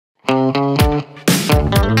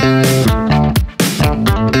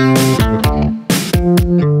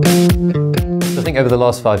over the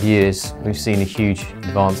last 5 years, we've seen a huge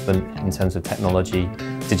advancement in terms of technology,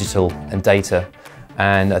 digital and data.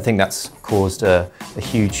 And I think that's caused a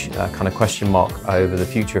huge kind of question mark over the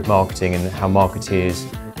future of marketing and how marketeers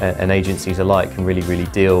and agencies alike can really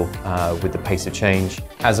deal with the pace of change.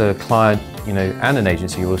 As a client, and an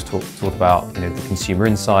agency, you always talk about, the consumer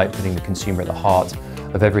insight, putting the consumer at the heart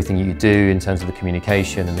of everything you do in terms of the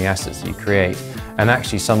communication and the assets that you create. And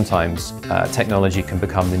actually sometimes technology can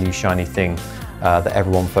become the new shiny thing that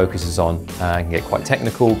everyone focuses on and can get quite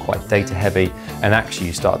technical, quite data heavy, and actually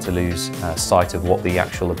you start to lose sight of what the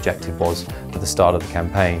actual objective was at the start of the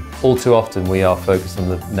campaign. All too often we are focused on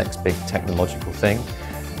the next big technological thing,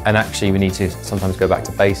 and actually we need to sometimes go back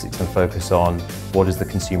to basics and focus on what is the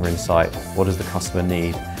consumer insight, what does the customer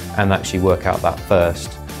need, and actually work out that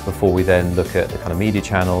first before we then look at the kind of media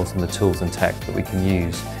channels and the tools and tech that we can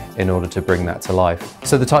use in order to bring that to life.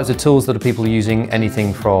 So the types of tools that are people using,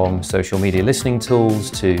 anything from social media listening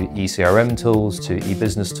tools to eCRM tools to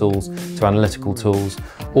e-business tools to analytical tools,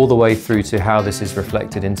 all the way through to how this is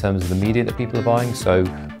reflected in terms of the media that people are buying. So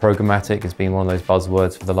programmatic has been one of those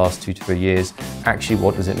buzzwords for the last 2 to 3 years. Actually,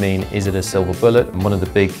 what does it mean? Is it a silver bullet? And one of the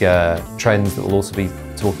big trends that we'll also be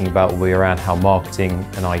talking about will be around how marketing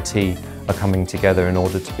and IT are coming together in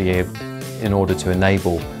order to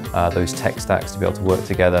enable those tech stacks to be able to work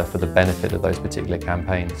together for the benefit of those particular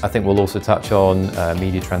campaigns. I think we'll also touch on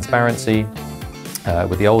media transparency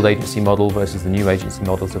with the old agency model versus the new agency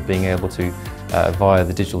models of being able to, via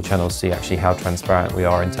the digital channels, see actually how transparent we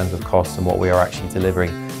are in terms of costs and what we are actually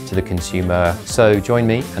delivering to the consumer. So join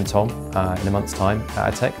me and Tom in a month's time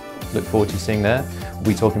at AdTech. Look forward to seeing there.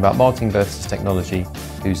 We'll be talking about marketing versus technology,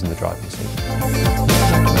 who's in the driving seat.